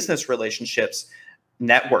your business relationships,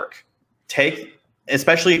 network.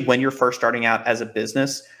 Especially when you're first starting out as a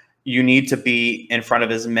business, you need to be in front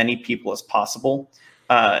of as many people as possible.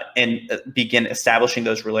 And begin establishing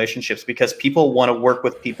those relationships, because people want to work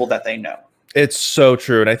with people that they know. It's so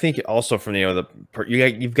true. And I think also from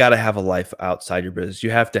you've got to have a life outside your business. You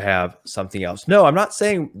have to have something else. No, I'm not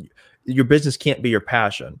saying your business can't be your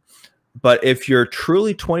passion, but if you're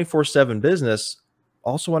truly 24/7 business,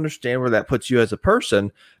 also understand where that puts you as a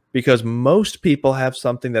person, because most people have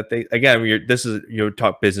something that they, again,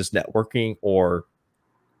 talk business networking, or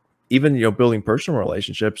even, building personal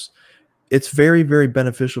relationships. it's very, very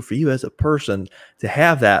beneficial for you as a person to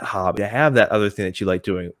have that hobby, to have that other thing that you like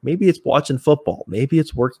doing. Maybe it's watching football. Maybe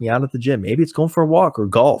it's working out at the gym. Maybe it's going for a walk or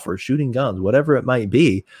golf or shooting guns, whatever it might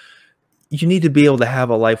be. You need to be able to have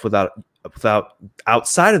a life without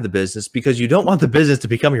outside of the business, because you don't want the business to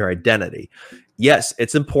become your identity. Yes,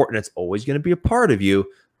 it's important. It's always going to be a part of you.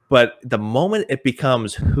 But the moment it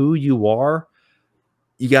becomes who you are,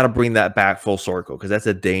 you got to bring that back full circle, because that's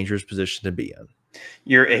a dangerous position to be in.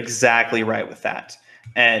 You're exactly right with that.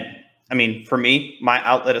 And I mean, for me, my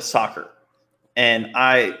outlet is soccer. And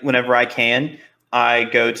whenever I can, I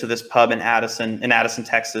go to this pub in Addison,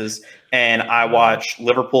 Texas, and I watch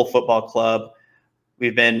Liverpool Football Club.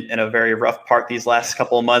 We've been in a very rough part these last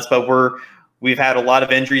couple of months, but we've had a lot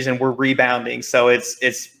of injuries and we're rebounding. So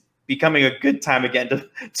it's becoming a good time again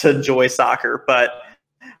to enjoy soccer. But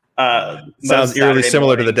sounds eerily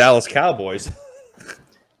similar to the Dallas Cowboys.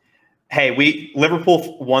 Hey,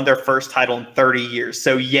 Liverpool won their first title in 30 years.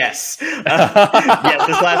 So yes, yes,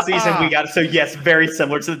 this last season we got. So yes, very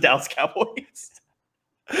similar to the Dallas Cowboys.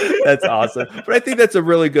 That's awesome. But I think that's a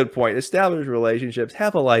really good point. Establish relationships,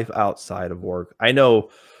 have a life outside of work. I know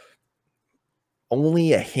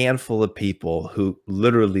only a handful of people who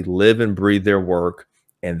literally live and breathe their work,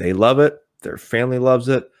 and they love it. Their family loves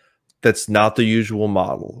it. That's not the usual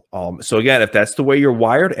model. So again, if that's the way you're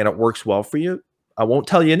wired and it works well for you, I won't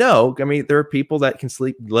tell you no. I mean, there are people that can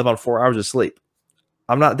live on 4 hours of sleep.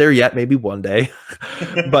 I'm not there yet, maybe one day,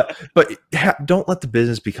 but don't let the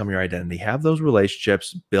business become your identity. Have those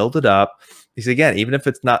relationships, build it up. Because again, even if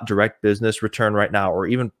it's not direct business return right now, or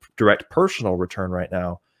even direct personal return right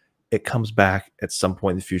now, it comes back at some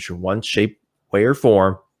point in the future, one shape, way, or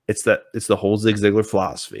form. It's the whole Zig Ziglar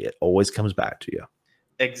philosophy. It always comes back to you.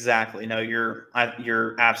 Exactly. No, you're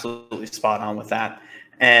absolutely spot on with that.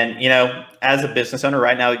 And as a business owner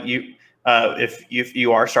right now, if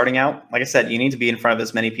you are starting out, like I said, you need to be in front of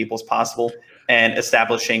as many people as possible and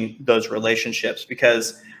establishing those relationships,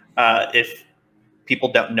 because if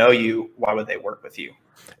people don't know you, why would they work with you?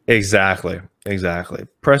 Exactly.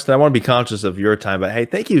 Preston, I want to be conscious of your time, but hey,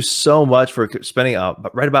 thank you so much for spending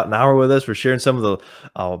right about an hour with us, for sharing some of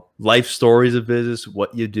the life stories of business,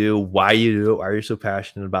 what you do, why you do it, why you're so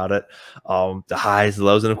passionate about it, the highs, the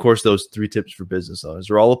lows, and of course, those 3 tips for business owners.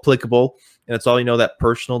 They're all applicable, and it's all, that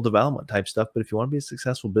personal development type stuff. But if you want to be a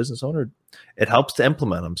successful business owner, it helps to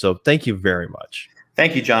implement them. So thank you very much.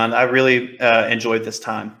 Thank you, John. I really enjoyed this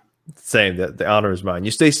time. Same. The honor is mine.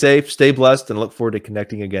 You stay safe, stay blessed, and look forward to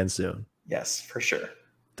connecting again soon. Yes, for sure.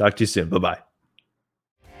 Talk to you soon. Bye-bye.